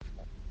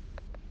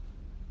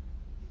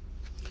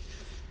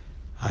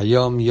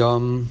Hayom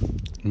Yom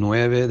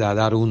 9 de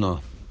Adar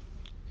 1.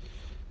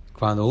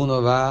 Cuando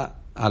uno va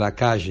a la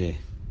calle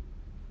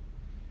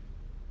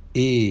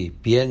y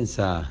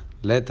piensa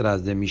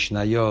letras de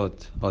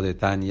Mishnayot o de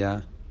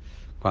Tanya,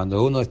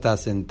 cuando uno está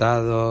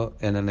sentado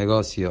en el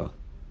negocio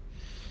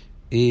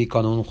y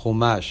con un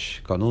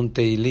Humash, con un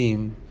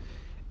Teilim,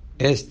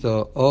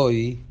 esto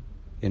hoy,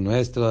 en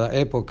nuestra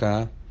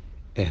época,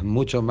 es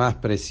mucho más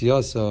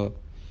precioso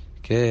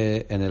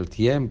que en el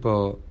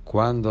tiempo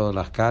cuando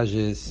las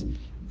calles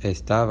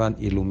estaban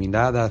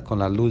iluminadas con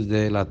la luz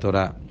de la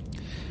Torá.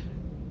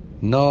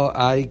 No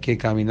hay que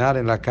caminar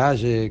en la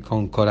calle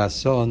con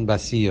corazón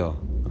vacío,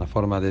 una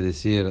forma de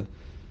decir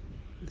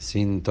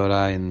sin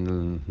Torá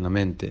en la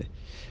mente.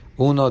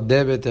 Uno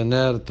debe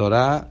tener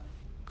Torá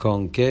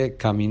con que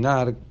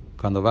caminar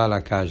cuando va a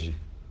la calle.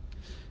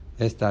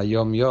 Esta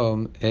Yom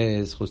Yom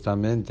es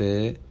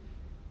justamente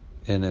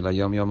en el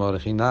Yom Yom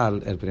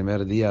original, el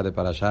primer día de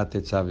Parashat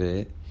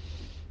Tetzaveh,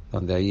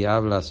 donde ahí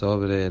habla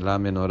sobre la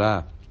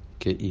menorá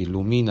que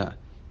ilumina,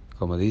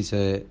 como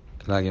dice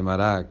la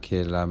Gemara,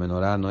 que la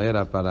menorá no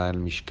era para el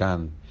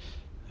Mishkan.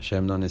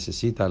 Hashem no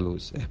necesita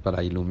luz, es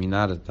para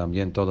iluminar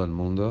también todo el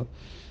mundo.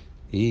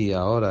 Y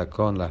ahora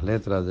con las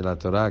letras de la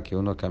Torá que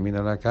uno camina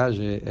en la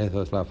calle,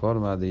 esa es la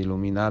forma de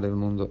iluminar el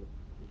mundo.